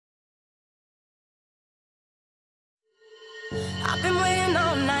I've been waiting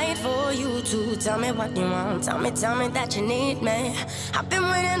all night for you to tell me what you want. Tell me that you need me. I've been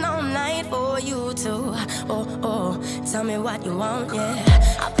waiting all night for you to, tell me what you want,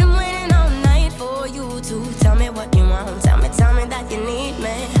 yeah. I've been waiting all night for you to tell me what you want. Tell me that you need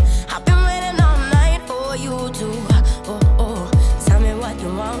me.